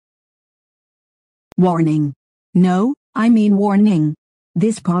Warning. No, I mean warning.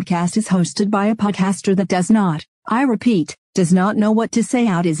 This podcast is hosted by a podcaster that does not, I repeat, does not know what to say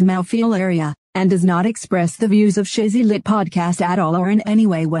out his mouthfeel area, and does not express the views of Shizzy Lit Podcast at all or in any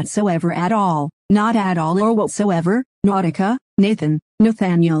way whatsoever at all, not at all or whatsoever. Nautica, Nathan,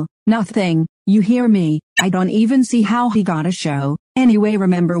 Nathaniel, nothing, you hear me, I don't even see how he got a show. Anyway,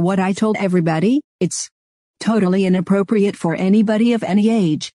 remember what I told everybody, it's totally inappropriate for anybody of any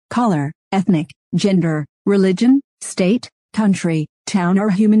age, color, ethnic, gender, religion, state, country, town or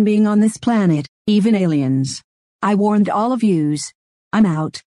human being on this planet, even aliens. I warned all of yous. I'm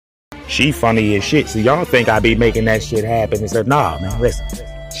out. She funny as shit, so y'all think I be making that shit happen and said, nah, man, listen.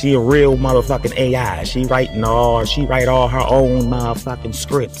 She a real motherfucking AI. She write all her own motherfucking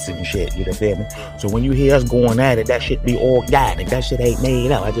scripts and shit, you feel me? So when you hear us going at it, that shit be organic. That shit ain't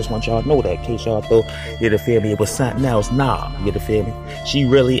made up. I just want y'all to know that in case y'all thought, you feel me, it was something else. Nah, you feel me? She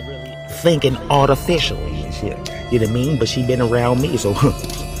really thinking artificially and shit, you know what I mean? But she been around me, so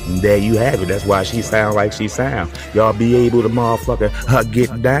there you have it. That's why she sound like she sound. Y'all be able to motherfucker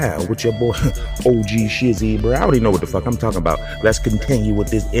get down with your boy OG Shizzy, bro. I already know what the fuck I'm talking about. Let's continue with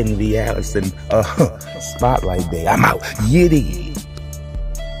this Allison spotlight day. I'm out. Yiddy.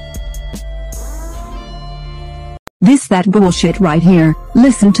 That bullshit right here.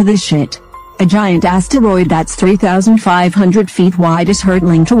 Listen to this shit. A giant asteroid that's 3,500 feet wide is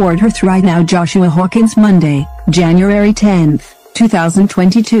hurtling toward Earth right now. Joshua Hawkins, Monday, January 10th.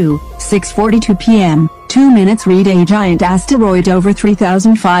 2022, 6:42 p.m., 2 minutes. Read: a giant asteroid over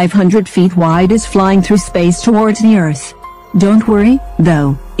 3,500 feet wide is flying through space towards the Earth. Don't worry,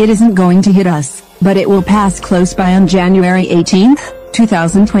 though, it isn't going to hit us, but it will pass close by on January 18th,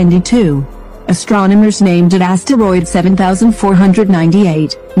 2022. Astronomers named it asteroid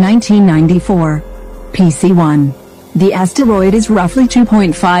 7498, 1994. PC1. The asteroid is roughly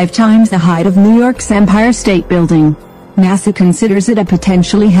 2.5 times the height of New York's Empire State Building. NASA considers it a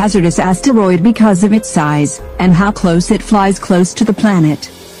potentially hazardous asteroid because of its size, and how close it flies close to the planet.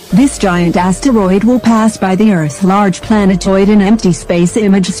 This giant asteroid will pass by the Earth. Large planetoid in empty space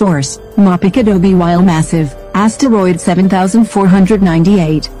image source, Mopikadobi. While massive, asteroid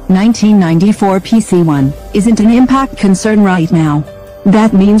 7498, 1994 PC1, isn't an impact concern right now.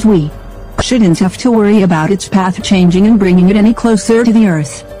 That means we shouldn't have to worry about its path changing and bringing it any closer to the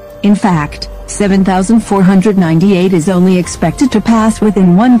Earth. In fact, 7498 is only expected to pass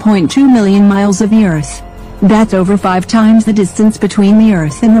within 1.2 million miles of the Earth. That's over 5 times the distance between the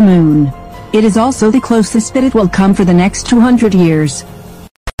Earth and the Moon. It is also the closest that it will come for the next 200 years.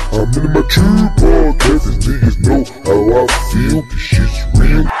 I'm in my true podcast, these niggas know how I feel, this shit's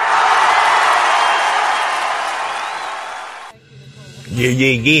real.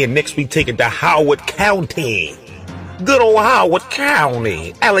 Yeah. Next we take it to Howard County. Good old Howard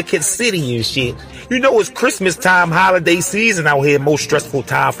County, Ellicott City and shit. You know, it's Christmas time, holiday season out here. Most stressful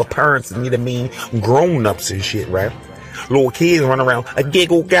time for parents and, you know what I mean, grown-ups and shit, right? Little kids run around, a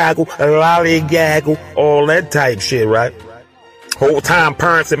giggle gaggle, a lollygaggle, all that type shit, right? Whole time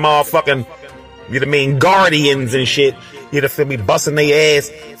parents and motherfucking, you know what I mean, guardians and shit, you know, feel me, busting their ass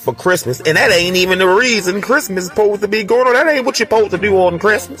for Christmas. And that ain't even the reason Christmas is supposed to be going on. That ain't what you're supposed to do on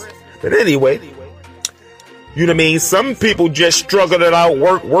Christmas. But anyway, you know what I mean? Some people just struggle it out,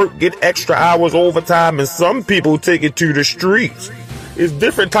 work, get extra hours overtime, and some people take it to the streets. There's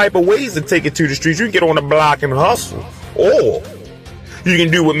different type of ways to take it to the streets. You can get on the block and hustle, or you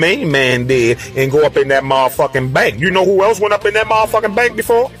can do what Main Man did and go up in that motherfucking bank. You know who else went up in that motherfucking bank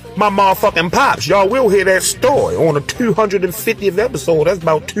before? My motherfucking pops. Y'all will hear that story on the 250th episode. That's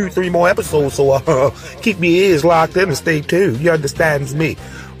about 2-3 more episodes, so keep your ears locked in and stay tuned. You understands me?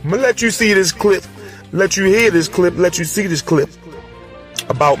 I'm gonna let you see this clip. Let you hear this clip, let you see this clip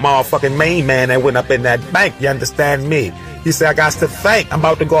about motherfucking Main Man that went up in that bank. You understand me? He said, I got to thank. I'm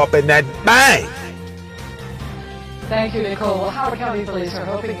about to go up in that bank. Thank you, Nicole. Well, Howard County Police are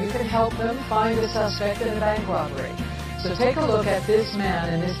hoping you can help them find a suspect in a bank robbery. So take a look at this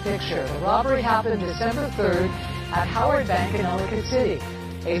man in this picture. The robbery happened December 3rd at Howard Bank in Ellicott City.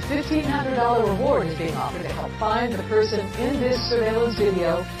 A $1,500 reward is being offered to help find the person in this surveillance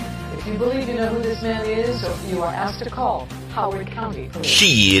video. If you believe you know who this man is, you are asked to call Howard County Police.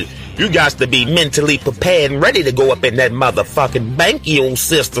 Shit, you got to be mentally prepared and ready to go up in that motherfucking bankio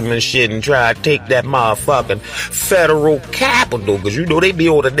system and shit and try to take that motherfucking federal capital, because you know they be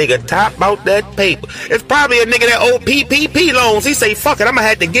on the nigga top out that paper. It's probably a nigga that owe PPP loans. He say, fuck it, I'm gonna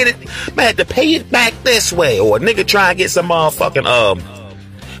have to get it, I'm gonna have to pay it back this way. Or a nigga try and get some motherfucking,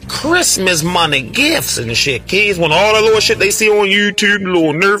 Christmas money, gifts and shit. Kids want all the little shit they see on YouTube, the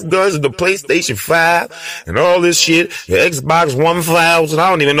little Nerf guns, the PlayStation 5, and all this shit. The Xbox 1000, I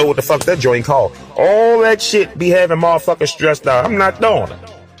don't even know what the fuck that joint called. All that shit be having motherfuckers stressed out. I'm not doing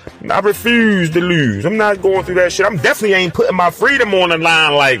it. I refuse to lose. I'm not going through that shit. I'm definitely ain't putting my freedom on the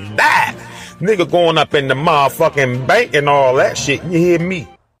line like that. Nigga going up in the motherfucking bank and all that shit. You hear me?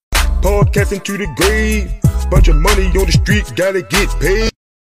 Podcasting to the grave. Bunch of money on the street, gotta get paid.